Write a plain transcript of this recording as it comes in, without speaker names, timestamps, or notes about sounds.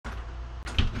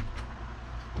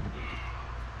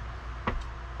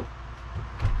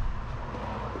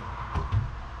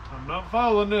Not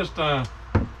falling this time.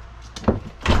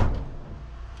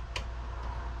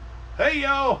 Hey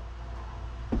y'all.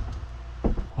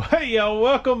 Hey y'all,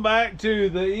 welcome back to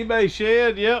the eBay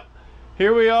shed. Yep,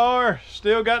 here we are.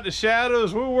 Still got the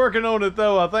shadows. We're working on it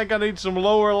though. I think I need some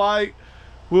lower light.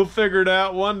 We'll figure it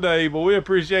out one day, but we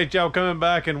appreciate y'all coming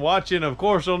back and watching. Of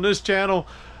course, on this channel,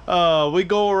 we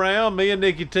go around, me and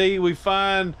Nikki T, we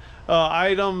find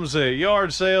items at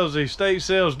yard sales, estate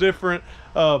sales, different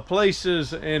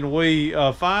places, and we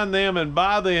find them and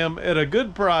buy them at a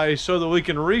good price so that we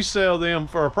can resell them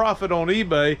for a profit on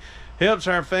eBay. Helps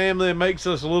our family and makes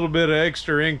us a little bit of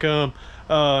extra income.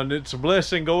 And it's a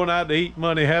blessing going out to eat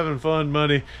money, having fun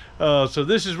money. So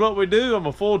this is what we do. I'm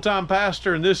a full-time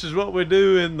pastor, and this is what we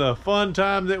do in the fun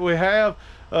time that we have.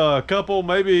 A couple,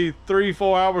 maybe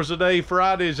 3-4 hours a day.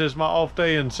 Fridays is my off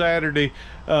day, and Saturday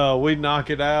we knock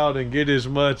it out and get as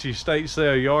much estate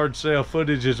sale, yard sale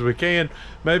footage as we can.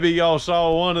 Maybe y'all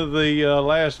saw one of the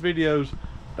last videos.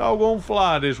 Doggone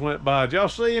fly just went by. Did y'all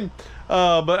see him?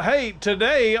 But hey,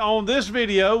 today on this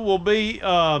video will be,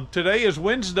 today is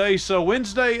Wednesday, so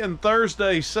Wednesday and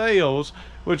Thursday sales,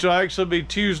 which will actually be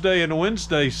Tuesday and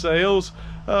Wednesday sales.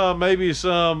 Maybe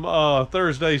some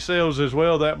Thursday sales as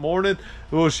well that morning.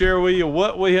 We'll share with you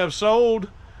what we have sold.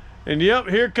 And yep,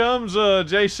 here comes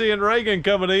JC and Reagan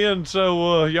coming in.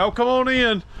 So y'all come on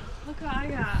in. Look what I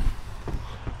got.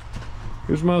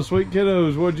 Here's my sweet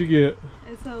kiddos. What'd you get?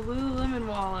 It's a Lululemon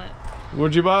wallet.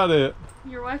 Where'd you buy that?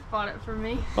 Your wife bought it for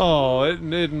me. Oh,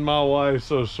 isn't my wife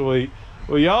so sweet?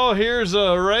 Well, y'all, here's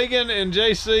Reagan and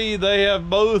JC. They have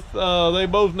both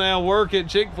now work at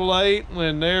Chick-fil-A,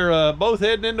 and they're both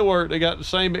heading into work. They got the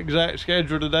same exact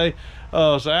schedule today.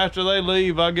 So after they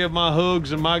leave, I give my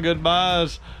hugs and my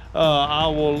goodbyes. I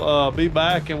will be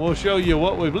back, and we'll show you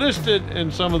what we've listed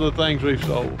and some of the things we've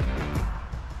sold.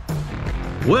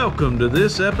 Welcome to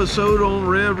this episode on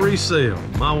Rev Resell.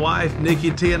 My wife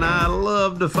Nikki T and I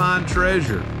love to find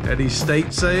treasure at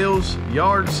estate sales,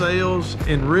 yard sales,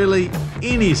 and really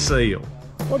any sale.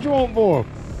 What you want for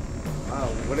them?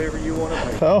 Whatever you want to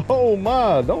make. Oh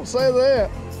my, don't say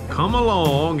that. Come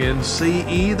along and see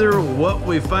either what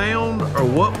we found or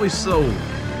what we sold.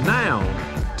 Now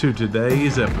to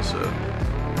today's episode.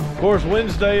 Of course,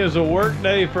 Wednesday is a work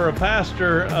day for a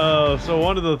pastor, so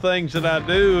one of the things that I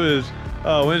do is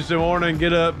Wednesday morning,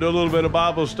 get up, do a little bit of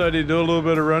Bible study, do a little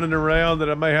bit of running around that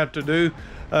I may have to do.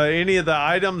 Any of the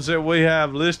items that we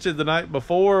have listed the night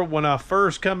before, when I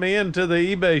first come into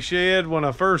the eBay shed, when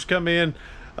I first come in,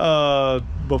 my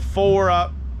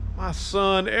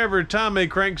son, every time he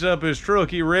cranks up his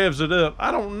truck, he revs it up.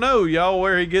 I don't know, y'all,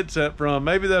 where he gets that from.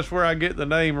 Maybe that's where I get the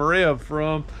name Rev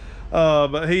from.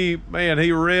 But he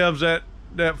revs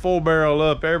that full barrel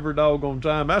up every doggone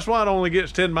time. That's why it only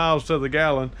gets 10 miles to the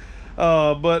gallon.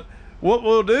 But what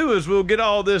we'll do is we'll get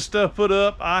all this stuff put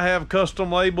up. I have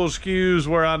custom label SKUs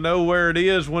where I know where it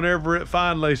is. Whenever it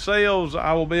finally sells,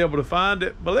 I will be able to find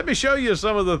it. But let me show you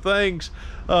some of the things,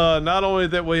 not only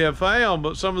that we have found,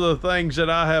 but some of the things that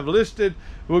I have listed.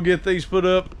 We'll get these put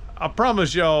up. I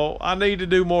promise y'all, I need to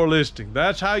do more listing.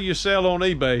 That's how you sell on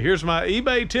eBay. Here's my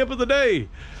eBay tip of the day.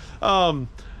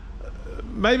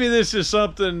 Maybe this is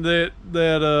something that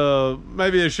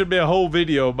maybe there should be a whole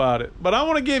video about it. But I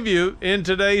want to give you, in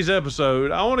today's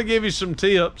episode, I want to give you some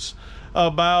tips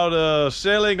about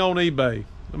selling on eBay.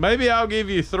 Maybe I'll give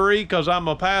you 3 because I'm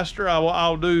a pastor.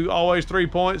 I'll do always 3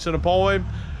 points in a poem.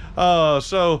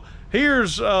 So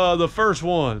here's the first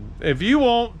one. If you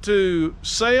want to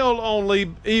sell on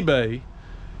eBay,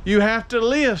 you have to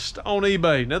list on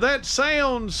eBay. Now that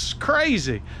sounds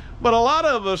crazy. But a lot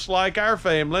of us, like our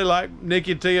family, like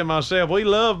Nikki T and myself, we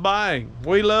love buying.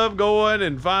 We love going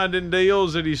and finding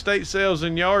deals at estate sales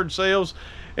and yard sales.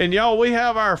 And y'all, we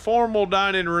have our formal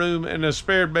dining room and a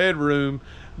spare bedroom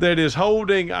that is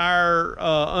holding our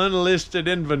unlisted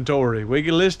inventory. We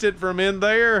can list it from in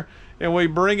there, and we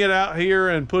bring it out here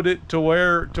and put it to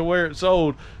where it's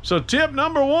sold. So tip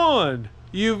number 1.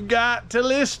 You've got to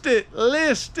list it,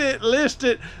 list it, list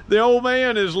it. The old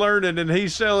man is learning, and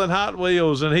he's selling Hot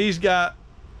Wheels, and he's got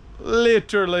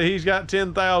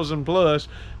 10,000 plus,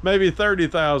 maybe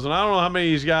 30,000. I don't know how many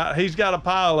he's got. He's got a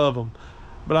pile of them.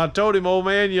 But I told him, old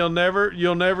man, you'll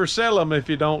never sell them if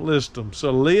you don't list them.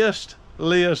 So list,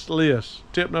 list, list.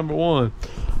 Tip number 1.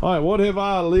 All right, what have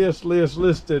I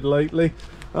listed lately?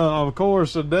 Of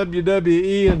course, a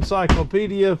WWE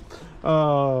encyclopedia.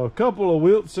 A couple of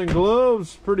Wilson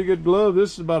gloves, pretty good glove.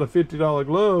 This is about a $50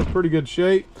 glove, pretty good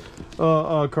shape.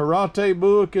 A karate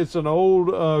book, it's an old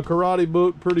karate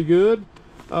book, pretty good.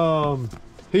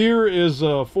 Here is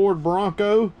a Ford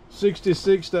Bronco,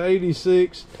 66 to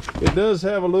 86. It does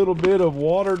have a little bit of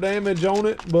water damage on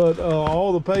it, but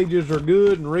all the pages are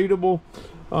good and readable.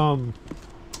 I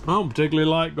don't particularly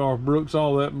like Garth Brooks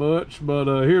all that much, but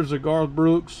here's the Garth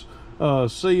Brooks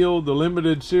seal, the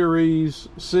limited series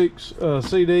 6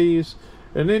 CDs.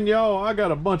 And then y'all, I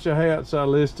got a bunch of hats I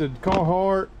listed: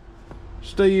 Carhartt,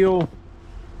 Steel,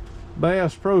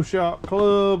 Bass Pro Shop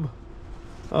Club.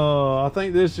 I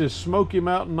think this is Smoky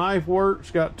Mountain Knife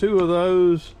Works, got 2 of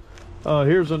those.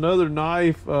 Here's another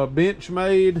knife,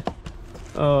 Benchmade.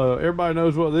 Everybody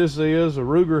knows what this is, a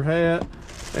Ruger hat.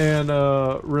 And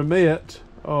Remit,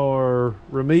 or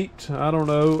Remit, I don't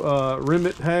know,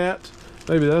 Remit hat,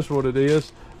 maybe that's what it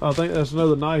is. I think that's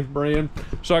another knife brand.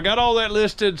 So I got all that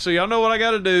listed, so y'all know what I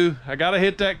got to do. I got to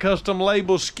hit that custom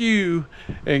label SKU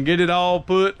and get it all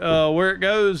put where it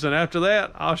goes, and after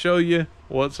that I'll show you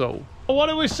what's sold. What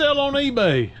do we sell on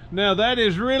eBay? Now that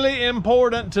is really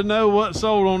important to know what's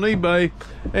sold on eBay.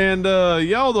 And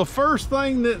y'all, the first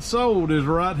thing that sold is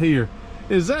right here.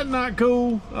 Is that not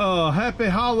cool? Happy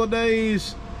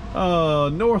holidays,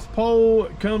 North Pole.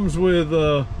 It comes with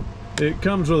a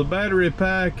battery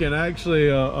pack and actually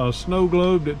a snow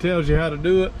globe that tells you how to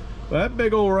do it. That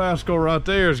big old rascal right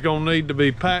there is gonna need to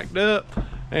be packed up,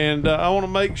 and I want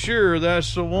to make sure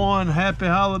that's the one. Happy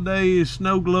holidays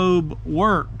snow globe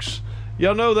works.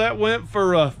 Y'all know that went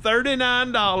for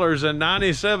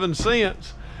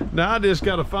 $39.97. Now I just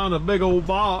got to find a big old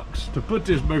box to put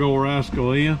this big old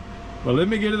rascal in. But let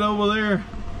me get it over there.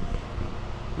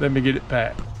 Let me get it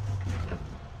packed.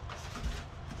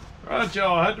 All right,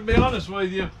 y'all, I have to be honest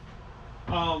with you.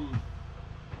 My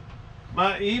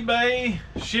eBay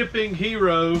shipping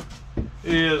hero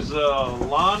is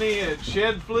Lonnie at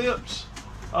Shed Flips.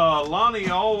 Lonnie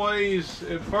always,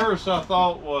 at first I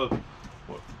thought, well,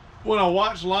 when I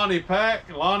watched Lonnie pack,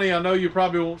 Lonnie, I know you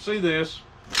probably won't see this,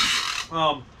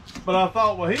 but I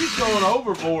thought, well, he's going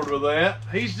overboard with that.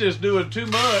 He's just doing too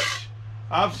much.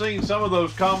 I've seen some of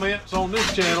those comments on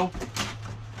this channel.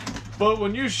 But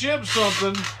when you ship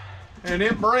something and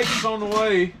it breaks on the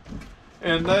way,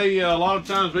 and they, a lot of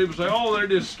times people say, oh, they're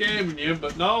just scamming you.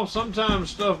 But no,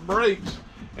 sometimes stuff breaks.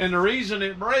 And the reason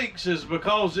it breaks is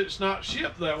because it's not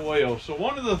shipped that well. So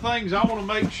one of the things I want to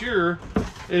make sure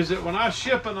is that when I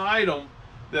ship an item,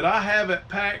 that I have it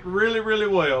packed really, really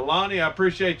well. Lonnie, I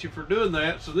appreciate you for doing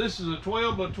that. So this is a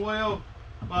 12 by 12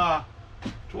 by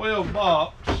 12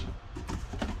 box.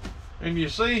 And you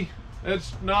see,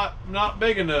 it's not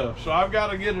big enough. So I've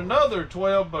got to get another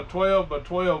 12 by 12 by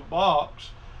 12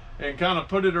 box and kind of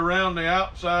put it around the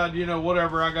outside, you know,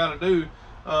 whatever I got to do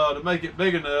to make it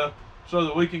big enough so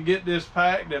that we can get this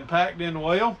packed and packed in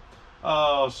well.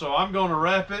 So I'm going to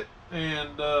wrap it, and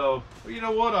you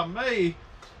know what, I may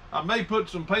put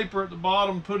some paper at the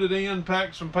bottom, put it in,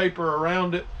 pack some paper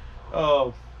around it.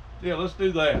 Yeah, let's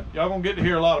do that. Y'all gonna get to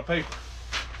hear a lot of paper.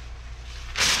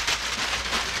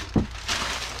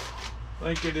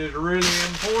 I think it is really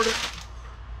important.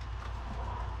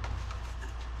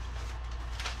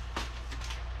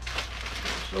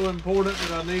 So important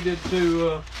that I needed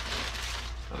to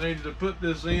put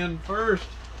this in first.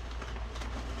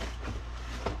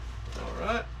 All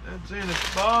right, that's in at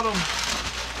the bottom.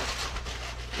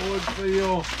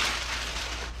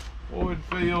 Void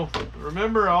fill.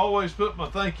 Remember, I always put my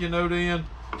thank you note in.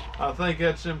 I think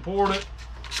that's important.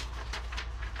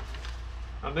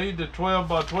 I need the 12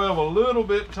 by 12 a little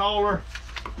bit taller,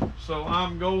 so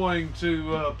I'm going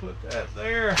to put that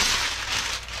there.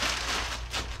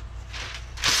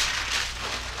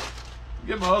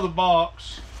 Get my other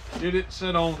box, get it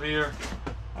set on here.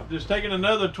 I've just taken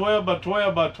another 12 by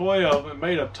 12 by 12 and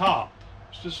made a top.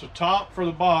 It's just a top for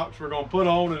the box we're going to put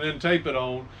on and then tape it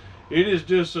on. It is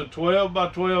just a 12 by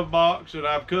 12 box that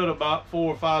I've cut about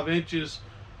 4 or 5 inches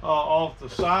off the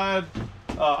side.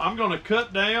 I'm going to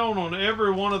cut down on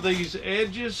every one of these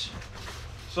edges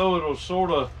so it'll sort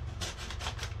of,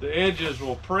 the edges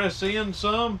will press in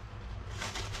some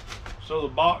so the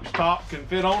box top can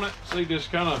fit on it. See,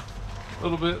 just kind of a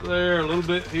little bit there, a little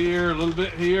bit here, a little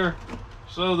bit here,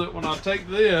 so that when I take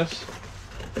this,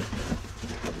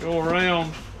 go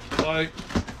around like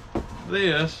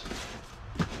this,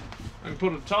 I can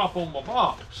put a top on my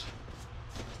box.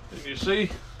 And you see,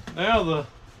 now the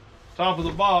top of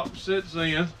the box sits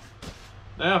in.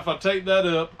 Now if I take that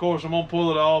up, of course I'm going to pull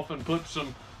it off and put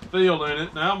some fill in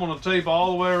it. Now I'm going to tape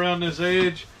all the way around this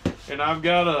edge, and I've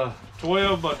got a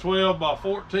 12 by 12 by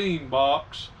 14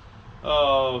 box,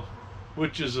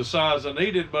 which is the size I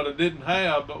needed but I didn't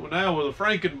have. But now with a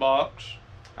Franken box,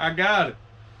 I got it.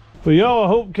 But y'all, I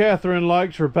hope Catherine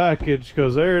likes her package,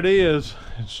 because there it is.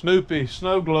 Snoopy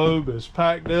Snow Globe is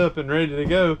packed up and ready to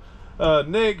go.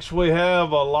 Next, we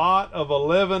have a lot of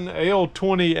 11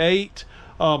 L28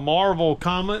 Marvel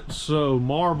Comics. So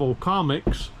Marvel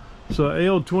Comics. So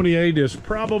L28 is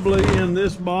probably in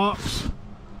this box.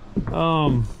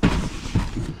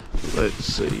 Let's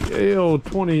see,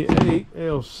 L28,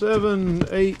 L7,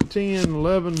 8, 10,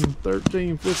 11,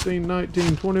 13, 15,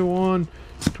 19, 21,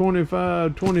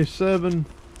 25, 27.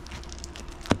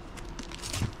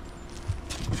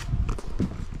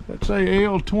 Let's say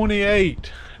L28.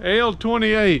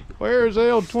 L28. Where's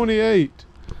L28?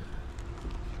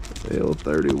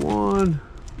 L31.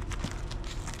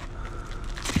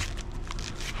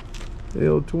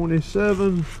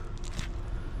 L27.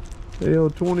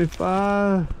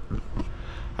 L25.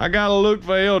 I gotta look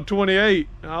for L28.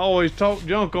 I always talk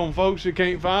junk on folks that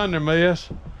can't find their mess.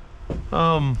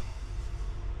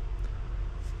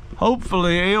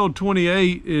 Hopefully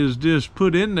L28 is just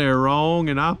put in there wrong,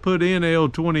 and I put in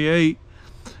L28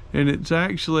 and it's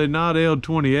actually not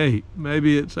L28.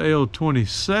 Maybe it's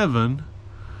L27.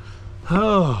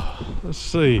 Oh, let's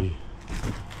see.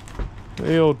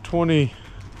 L27.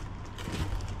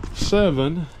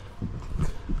 I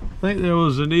think there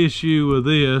was an issue with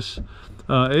this.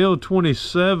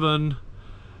 L27,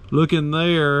 looking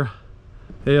there,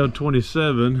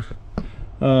 L27.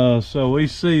 So we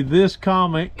see this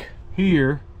comic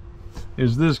here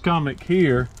is this comic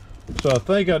here. So I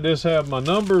think I just have my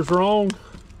numbers wrong.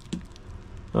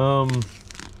 1,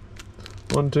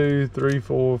 2, 3,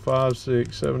 4, 5,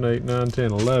 6, 7, 8, 9,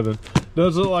 10, 11.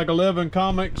 Does look like 11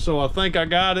 comics, so I think I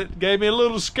got it. Gave me a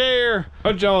little scare.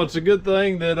 But y'all, it's a good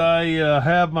thing that I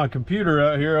have my computer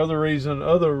out here. I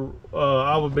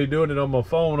would be doing it on my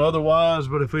phone otherwise.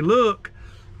 But if we look,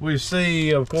 we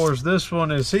see, of course, this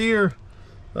one is here.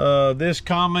 This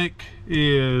comic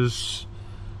is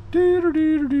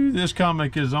this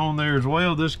comic is on there as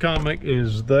well. This comic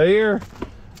is there.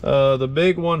 The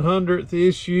big 100th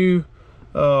issue,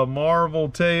 Marvel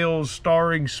Tales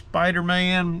starring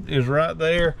Spider-Man, is right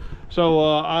there. So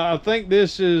I think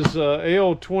this is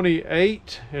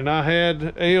L28, and I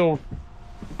had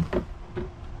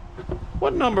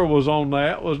what number was on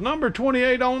that? Was number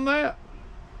 28 on that?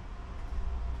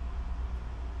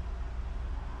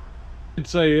 I'd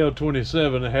say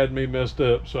L27. It had me messed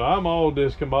up, so I'm all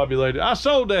discombobulated. I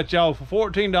sold that, y'all,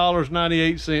 for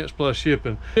 $14.98 plus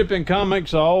shipping. Shipping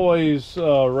comics, I always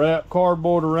wrap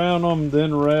cardboard around them,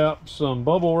 then wrap some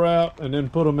bubble wrap, and then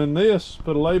put them in this,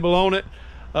 put a label on it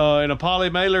in a poly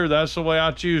mailer. That's the way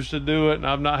I choose to do it, and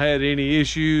I've not had any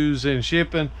issues in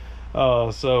shipping.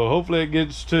 So hopefully it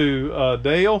gets to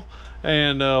Dale.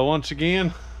 And once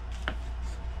again,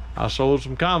 I sold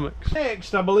some comics.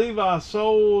 Next, I believe I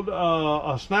sold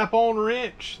a snap-on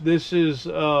wrench. This is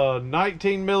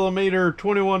 19 millimeter,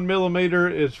 21 millimeter.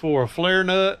 It's for a flare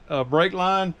nut, brake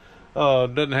line.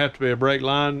 Doesn't have to be a brake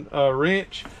line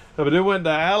wrench. But it went to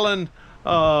Alan.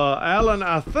 Alan,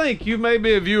 I think you may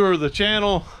be a viewer of the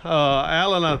channel.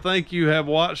 Alan, I think you have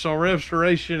watched on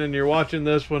restoration and you're watching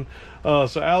this one.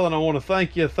 So Alan, I want to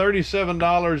thank you.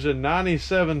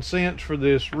 $37.97 for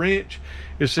this wrench.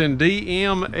 It's in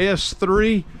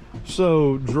DMS3,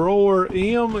 so drawer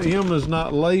M. M is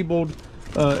not labeled.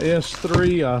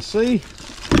 S3, I see.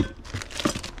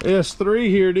 S3,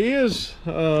 here it is.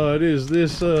 It is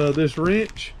this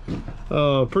wrench.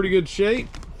 Pretty good shape.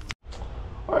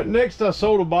 All right, next I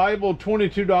sold a Bible,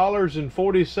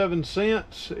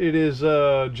 $22.47. It is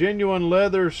a genuine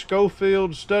leather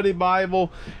Schofield study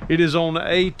Bible. It is on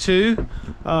A2.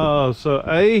 So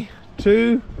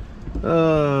A2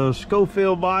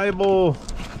 Schofield Bible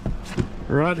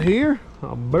right here.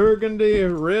 A burgundy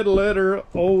red letter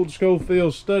old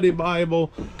Schofield study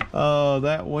Bible.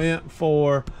 That went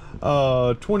for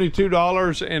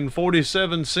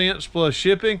 $22.47 plus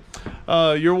shipping.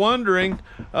 You're wondering,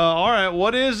 all right,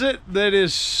 what is it that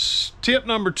is tip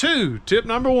number 2? Tip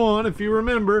number 1, if you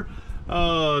remember,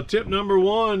 tip number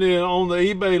 1 on the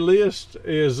eBay list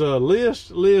is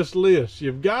list.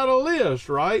 You've got a list,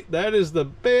 right? That is the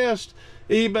best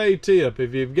eBay tip.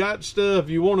 If you've got stuff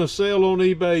you want to sell on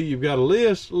eBay, you've got a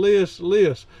list.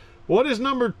 What is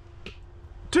number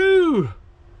 2?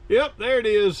 Yep, there it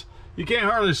is. You can't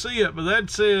hardly see it, but that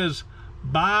says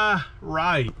buy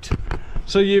right.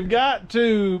 So you've got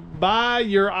to buy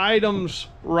your items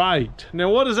right. Now,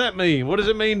 what does that mean? What does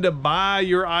it mean to buy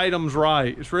your items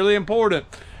right? It's really important.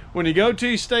 When you go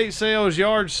to estate sales,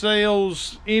 yard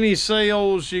sales, any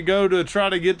sales, you go to try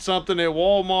to get something at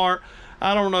Walmart,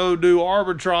 I don't know, do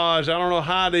arbitrage. I don't know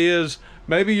how it is.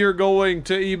 Maybe you're going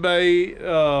to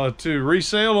eBay to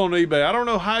resell on eBay. I don't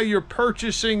know how you're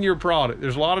purchasing your product.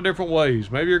 There's a lot of different ways.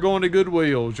 Maybe you're going to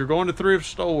Goodwills, you're going to thrift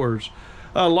stores.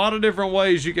 A lot of different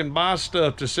ways you can buy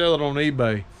stuff to sell it on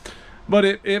eBay. But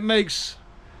it makes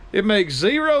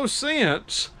 0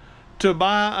 cents to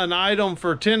buy an item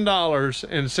for $10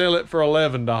 and sell it for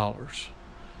 $11.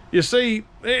 You see,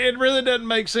 it really doesn't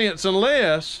make sense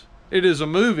unless it is a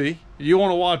movie. You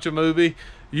want to watch a movie,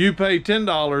 you pay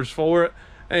 $10 for it,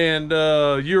 and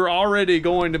you're already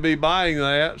going to be buying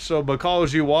that. So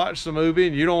because you watched the movie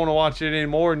and you don't want to watch it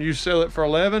anymore and you sell it for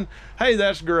 $11, hey,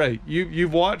 that's great.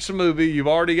 You've watched the movie, you've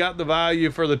already got the value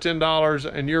for the $10,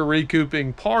 and you're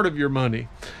recouping part of your money.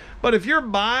 But if you're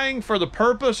buying for the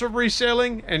purpose of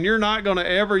reselling and you're not going to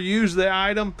ever use the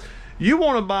item, you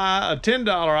want to buy a $10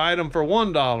 item for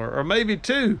 $1 or maybe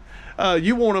 $2.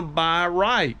 You want to buy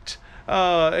right.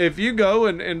 If you go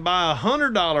and buy a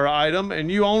 $100 item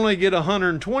and you only get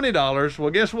 $120, well,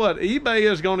 guess what? eBay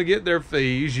is going to get their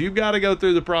fees. You've got to go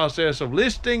through the process of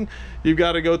listing. You've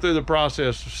got to go through the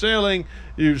process of selling,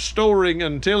 you storing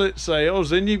until it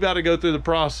sells. Then you've got to go through the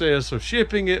process of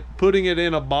shipping it, putting it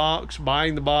in a box,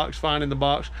 buying the box, finding the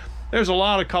box. There's a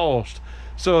lot of cost.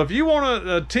 So if you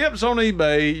want tips on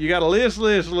eBay, you got to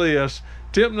list.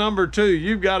 Tip number 2,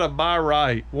 you've got to buy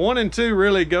right. 1 and 2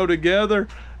 really go together.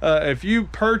 If you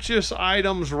purchase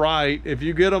items right, if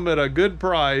you get them at a good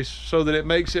price so that it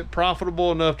makes it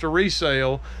profitable enough to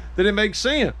resell, then it makes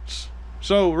sense.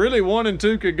 So really 1 and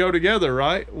 2 could go together,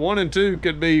 right? 1 and 2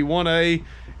 could be 1A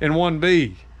and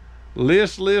 1B.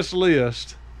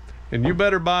 List. And you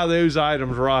better buy those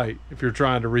items right if you're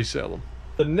trying to resell them.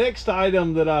 The next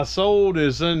item that I sold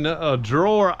is in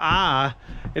drawer I,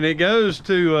 and it goes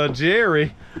to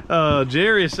Jerry.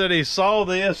 Jerry said he saw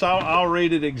this. I'll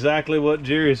read it exactly what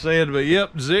Jerry said, but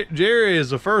yep, Jerry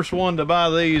is the first one to buy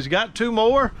these. Got 2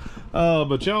 more,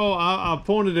 but y'all, I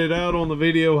pointed it out on the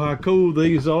video how cool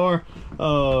these are.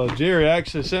 Jerry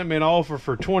actually sent me an offer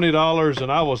for $20,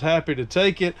 and I was happy to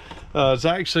take it. It's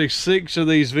actually 6 of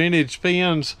these vintage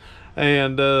pens.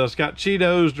 And it's got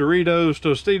Cheetos, Doritos,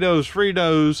 Tostitos,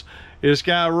 Fritos. It's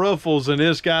got Ruffles, and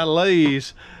it's got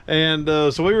Lay's. And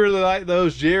so we really like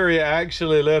those. Jerry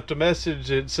actually left a message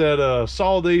that said,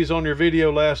 saw these on your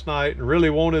video last night and really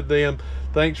wanted them.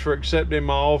 Thanks for accepting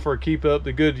my offer. Keep up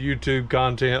the good YouTube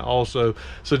content also.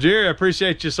 So Jerry, I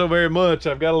appreciate you so very much.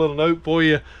 I've got a little note for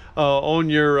you on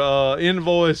your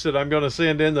invoice that I'm going to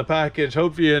send in the package.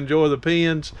 Hope you enjoy the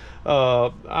pens.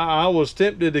 I was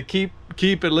tempted to keep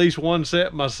at least 1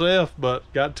 set myself,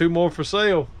 but got 2 more for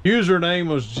sale. Username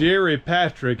was Jerry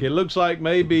Patrick. It looks like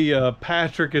maybe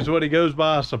Patrick is what he goes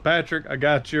by. So Patrick, I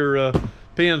got your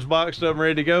pens boxed up and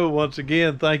ready to go. Once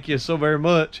again, thank you so very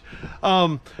much.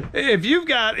 If you've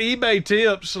got eBay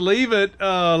tips, leave it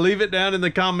down in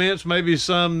the comments. Maybe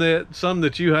some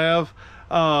that you have.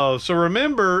 So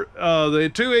remember,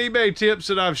 the 2 eBay tips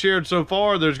that I've shared so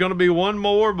far, there's going to be 1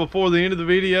 more before the end of the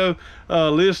video.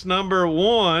 List number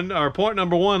 1, or point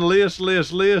number 1, list.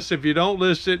 If you don't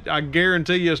list it, I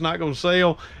guarantee you it's not going to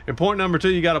sell. And point number 2,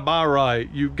 you got to buy right.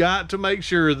 You've got to make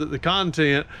sure that the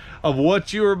content of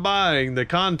what you are buying, the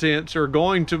contents are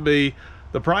going to be,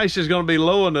 the price is going to be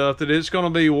low enough that it's going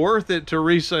to be worth it to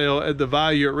resell at the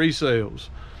value it resells.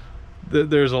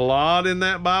 There's a lot in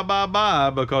that buy,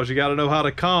 because you got to know how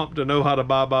to comp to know how to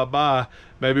buy.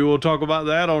 Maybe we'll talk about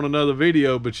that on another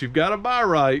video, but you've got to buy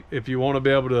right if you want to be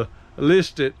able to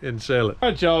list it and sell it. All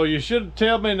right, y'all, you should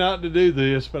tell me not to do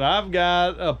this, but I've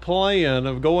got a plan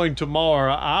of going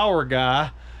tomorrow. Our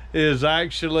guy is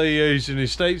actually, he's an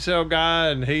estate sale guy,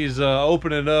 and he's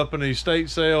opening up an estate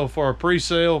sale for a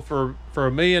pre-sale for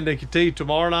me and Nikki T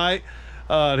tomorrow night.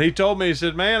 And he told me, he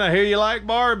said, man, I hear you like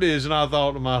Barbies. And I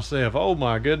thought to myself, oh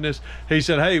my goodness. He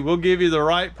said, hey, we'll give you the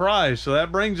right price. So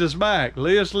that brings us back.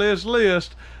 List.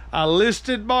 I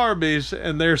listed Barbies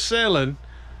and they're selling.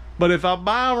 But if I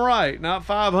buy them right, not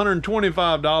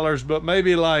 $525, but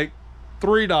maybe like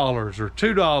 $3 or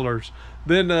 $2,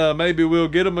 then maybe we'll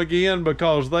get them again,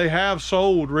 because they have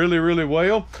sold really, really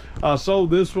well. I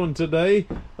sold this one today.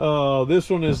 This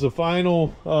one is the final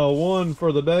one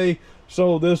for the day.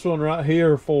 Sold this one right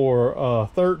here for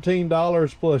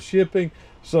 $13 plus shipping.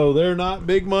 So they're not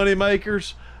big money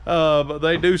makers, but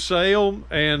they do sell,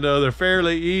 and they're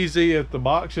fairly easy. If the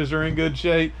boxes are in good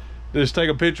shape, just take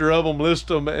a picture of them, list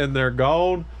them, and they're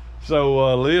gone.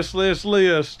 So list,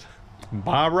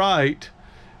 buy right.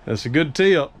 That's a good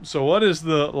tip. So what is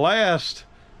the last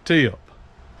tip?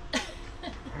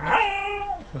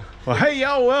 Well, hey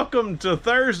y'all, welcome to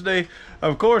Thursday.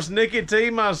 Of course, Nikki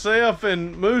T, myself,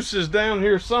 and Moose is down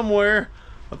here somewhere.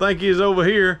 I think he's over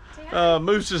here.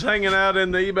 Moose is hanging out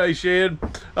in the eBay shed.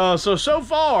 So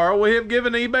far we have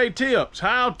given eBay tips,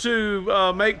 how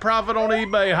to make profit on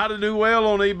eBay, how to do well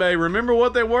on eBay. Remember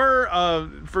what they were?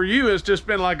 For you, it's just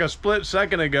been like a split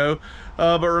second ago.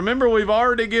 But remember, we've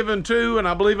already given 2, and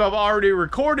I believe I've already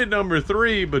recorded number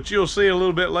 3, but you'll see a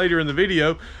little bit later in the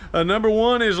video. Number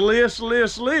 1 is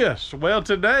list. Well,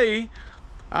 today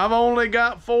I've only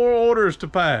got 4 orders to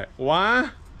pack.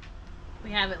 Why? We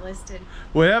haven't listed.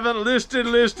 We haven't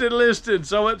listed,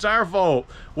 so it's our fault.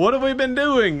 What have we been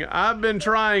doing? I've been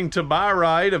trying to buy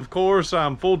right. Of course,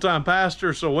 I'm full-time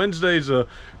pastor, so Wednesday's a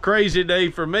crazy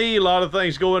day for me. A lot of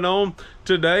things going on.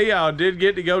 Today, I did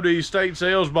get to go to estate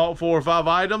sales, bought 4 or 5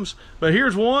 items. But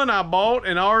here's one I bought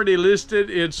and already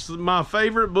listed. It's my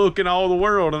favorite book in all the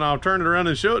world, and I'll turn it around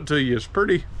and show it to you. It's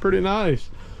pretty nice.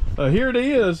 Here it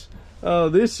is.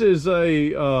 This is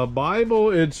a Bible.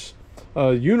 It's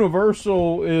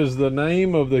Universal is the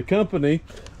name of the company.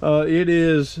 It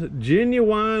is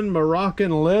genuine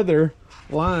Moroccan leather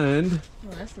lined.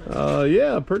 Oh, that's nice.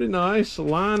 Yeah, pretty nice.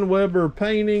 Line Weber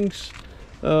paintings.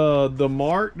 The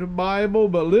marked Bible.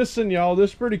 But listen, y'all,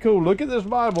 this is pretty cool. Look at this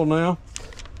Bible now.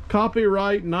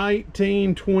 Copyright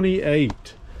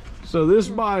 1928. So this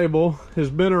Bible has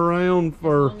been around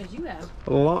for as long as you have.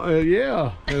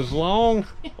 Yeah, as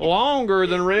longer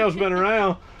than Rev's been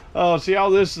around. See, all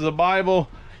this is a Bible,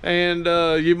 and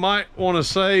you might want to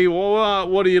say, well,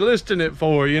 what are you listing it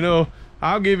for? You know,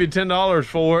 I'll give you $10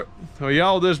 for it. Well,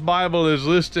 y'all, this Bible is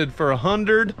listed for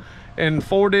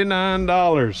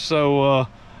 $149. So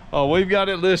we've got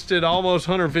it listed almost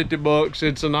 150 bucks.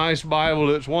 It's a nice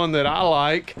Bible. It's one that I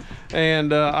like,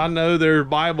 and I know there's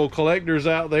Bible collectors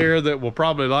out there that will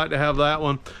probably like to have that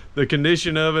one. The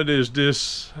condition of it is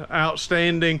just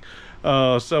outstanding.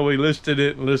 So we listed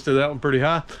it and listed that one pretty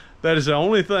high. That is the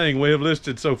only thing we have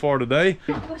listed so far today.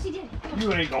 What's he doing?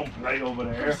 You ain't gonna play over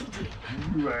there.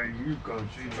 You gonna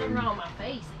see What's wrong with my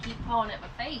face? I keep pawing at my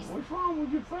face. What's wrong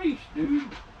with your face, dude?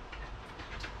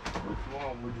 What's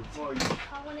wrong with your face?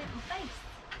 Pawing at my face.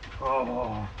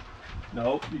 Oh,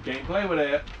 Nope, you can't play with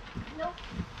that. Nope.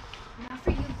 Not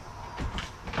for you.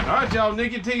 All right, y'all,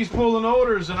 Nikki T's pulling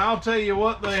orders, and I'll tell you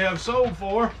what they have sold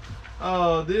for.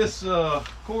 This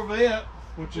Corvette,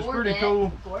 which is pretty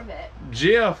cool. Corvette.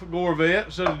 Jeff Corvette,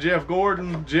 instead of Jeff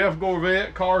Gordon. Jeff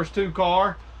Corvette, Cars 2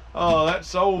 car. That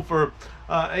sold for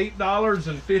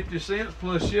 $8.50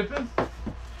 plus shipping.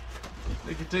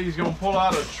 Nikki T's gonna pull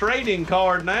out a trading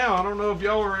card now. I don't know if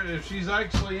y'all are, if she's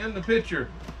actually in the picture.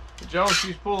 But y'all,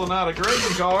 she's pulling out a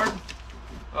grading card.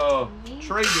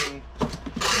 Trading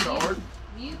card.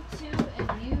 U2 and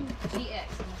UGX. I'm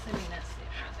assuming that's it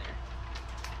right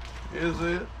there. Is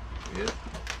it? Yep.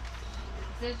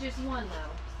 There's just one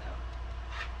though,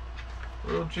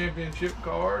 so. World Championship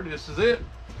card. This is it.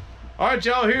 All right,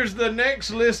 y'all, here's the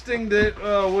next listing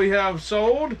that we have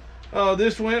sold.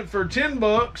 This went for 10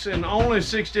 bucks and only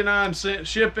 69 cents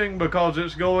shipping because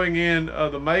it's going in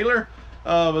the mailer.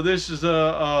 But this is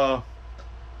a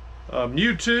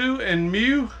Mewtwo and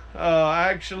Mew,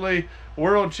 actually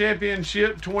World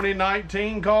Championship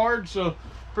 2019 card. So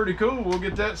pretty cool. We'll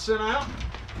get that sent out.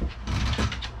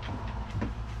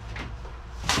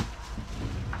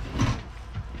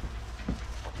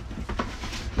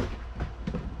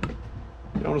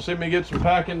 You want to see me get some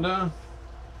packing done?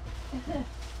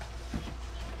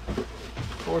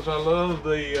 Of course, I love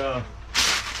the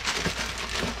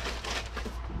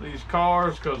these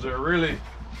cars because they're really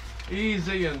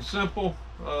easy and simple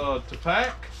to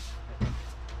pack.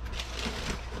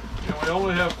 And we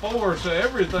only have 4, so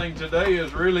everything today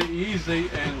is really easy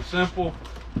and simple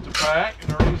to pack.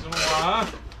 And the reason why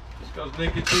is because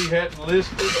Nikki T hadn't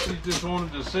listed. She just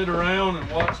wanted to sit around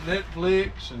and watch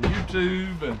Netflix and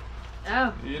YouTube, and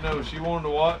you know, she wanted to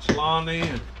watch Lonnie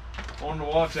and wanted to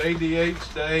watch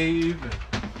ADH Dave and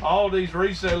all these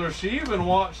resellers. She even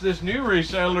watched this new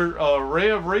reseller,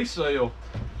 Rev Resale.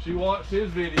 She watched his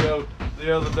video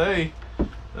the other day.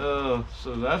 So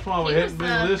that's why we hadn't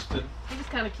been listed. He was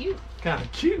kind of cute. Kind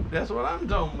of cute. That's what I'm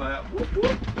talking about. Whoop,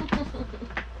 whoop.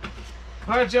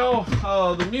 All right, y'all.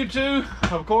 The Mewtwo,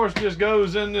 of course, just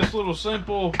goes in this little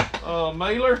simple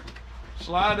mailer.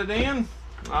 Slide it in.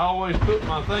 I always put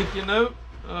my thank you note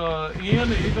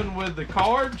in, even with the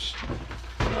cards.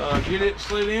 Get it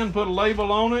slid in, put a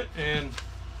label on it, and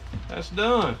that's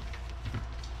done.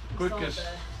 Quickest.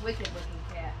 The wicked looking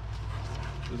cat.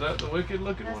 Is that the wicked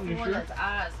looking That's one? the You one sure? that's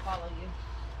eyes follow you.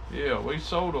 Yeah, we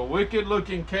sold a wicked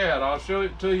looking cat. I'll show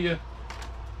it to you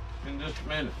in just a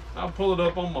minute. I'll pull it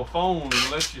up on my phone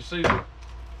and let you see the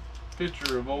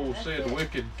picture of old said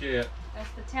wicked cat. That's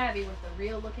the tabby with the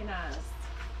real looking eyes.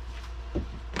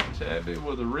 Tabby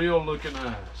with the real looking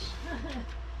eyes.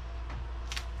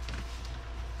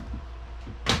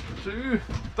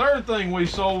 Third thing we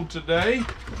sold today.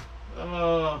 You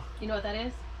know what that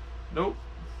is? Nope.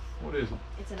 What is it?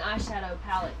 It's an eyeshadow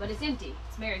palette, but it's empty.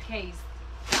 It's Mary Kay's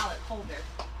palette holder.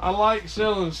 I like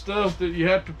selling stuff that you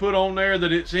have to put on there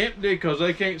that it's empty, because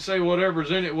they can't say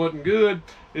whatever's in it wasn't good.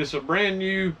 It's a brand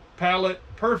new palette,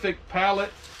 perfect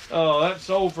palette. That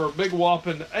sold for a big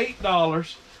whopping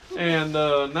 $8 and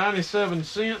 97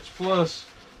 cents plus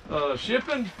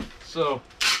shipping. So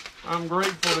I'm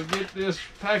grateful to get this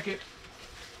palette,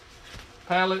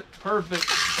 perfect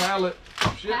palette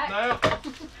shipped out.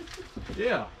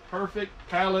 Yeah, perfect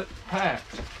palette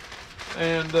packed.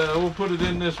 And we'll put it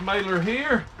in this mailer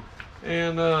here.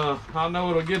 And I know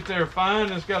it'll get there fine.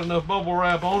 It's got enough bubble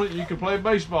wrap on it. You can play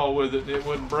baseball with it. It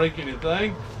wouldn't break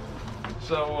anything.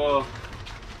 So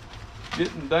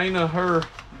getting Dana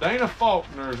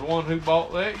Faulkner is the one who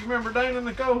bought that. You remember Dana,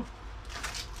 Nicole?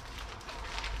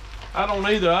 I don't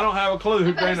either. I don't have a clue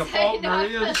who Dana Faulkner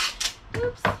is.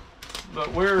 Oops.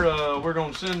 But we're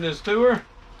gonna send this to her.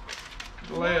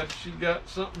 Glad she got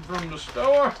something from the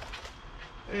store.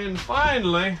 And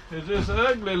finally is this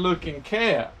ugly looking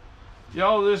cat.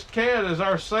 Y'all, this cat is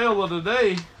our sale of the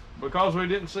day because we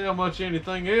didn't sell much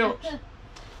anything else. It's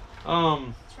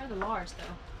rather large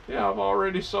though. Yeah, I've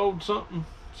already sold something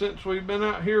since we've been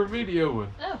out here videoing.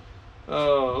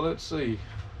 Oh. Let's see.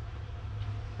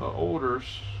 Orders.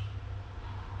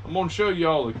 I'm gonna show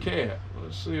y'all the cat.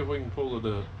 Let's see if we can pull it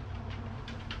up.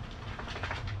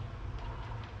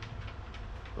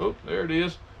 Oh, there it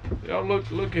is. Y'all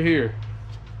look at here.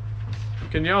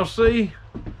 Can y'all see?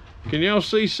 Can y'all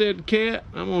see said cat?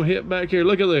 I'm gonna hit back here.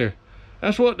 Look at there.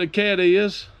 That's what the cat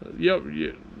is.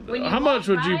 How much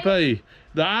would you pay?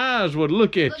 The eyes would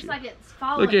look at you. Looks like it's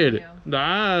following Look at you. it. The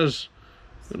eyes.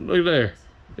 Look there.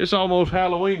 It's almost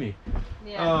Halloweeny.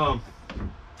 Yeah.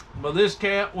 But this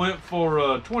cat went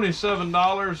for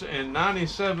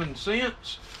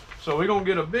 $27.97. So we're gonna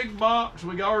get a big box.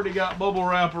 We already got bubble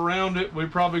wrap around it. We're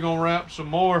probably gonna wrap some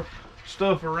more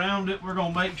stuff around it. We're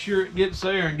gonna make sure it gets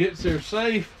there and gets there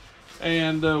safe.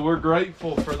 And we're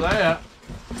grateful for that.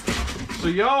 So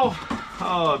y'all,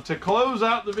 to close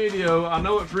out the video, I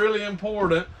know it's really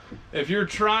important if you're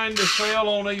trying to sell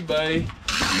on eBay.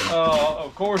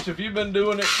 Of course, if you've been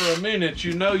doing it for a minute,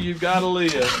 you know you've got to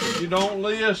list. If you don't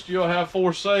list, you'll have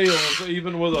for sales,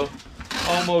 even with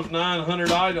almost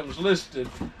 900 items listed.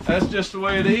 That's just the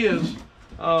way it is.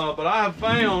 But I have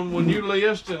found when you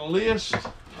list and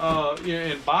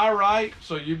buy right,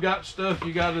 so you've got stuff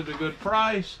you got at a good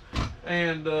price,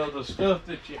 and the stuff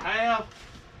that you have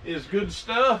is good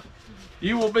stuff,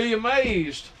 you will be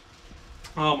amazed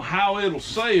how it'll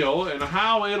sell and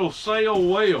how it'll sell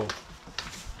well.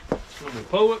 I'm a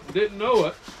poet and didn't know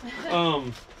it.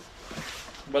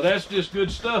 But that's just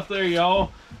good stuff there,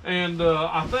 y'all. And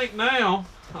I think now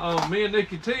me and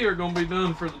Nikki T are going to be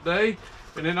done for the day.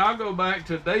 And then I'll go back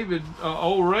to David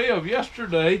O'Ray of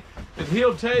yesterday, and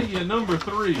he'll tell you number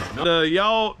 3.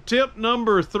 Y'all, tip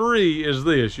number 3 is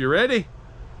this. You ready?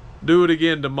 Do it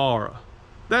again tomorrow.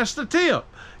 That's the tip.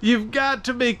 You've got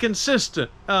to be consistent.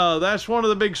 That's one of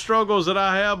the big struggles that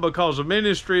I have because of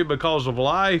ministry, because of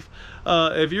life.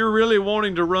 If you're really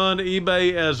wanting to run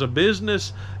eBay as a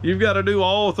business, you've got to do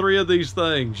all 3 of these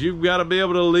things. You've got to be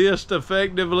able to list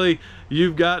effectively.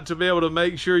 You've got to be able to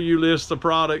make sure you list the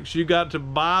products. You got to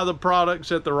buy the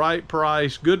products at the right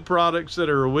price, good products that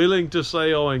are willing to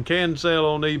sell and can sell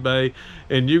on eBay.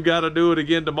 And you got to do it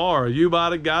again tomorrow. You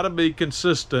got to be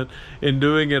consistent in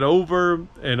doing it over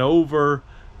and over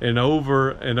and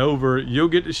over and over. You'll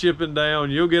get the shipping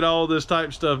down. You'll get all this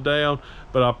type stuff down.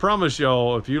 But I promise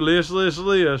y'all, if you list,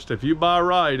 if you buy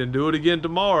right and do it again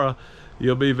tomorrow,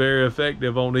 you'll be very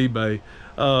effective on eBay.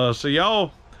 So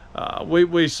y'all,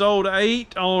 we sold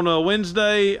 8 on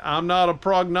Wednesday. I'm not a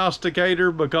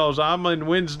prognosticator because I'm in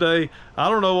Wednesday. I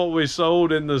don't know what we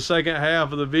sold in the second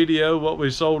half of the video, what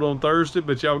we sold on Thursday,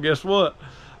 but y'all guess what?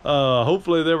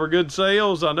 Hopefully there were good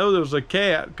sales. I know there was a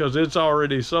cat because it's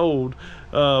already sold.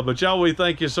 But y'all, we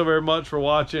thank you so very much for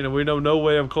watching, and we know no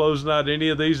way of closing out any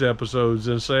of these episodes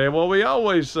and saying what we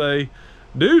always say: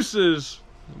 deuces,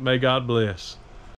 may God bless.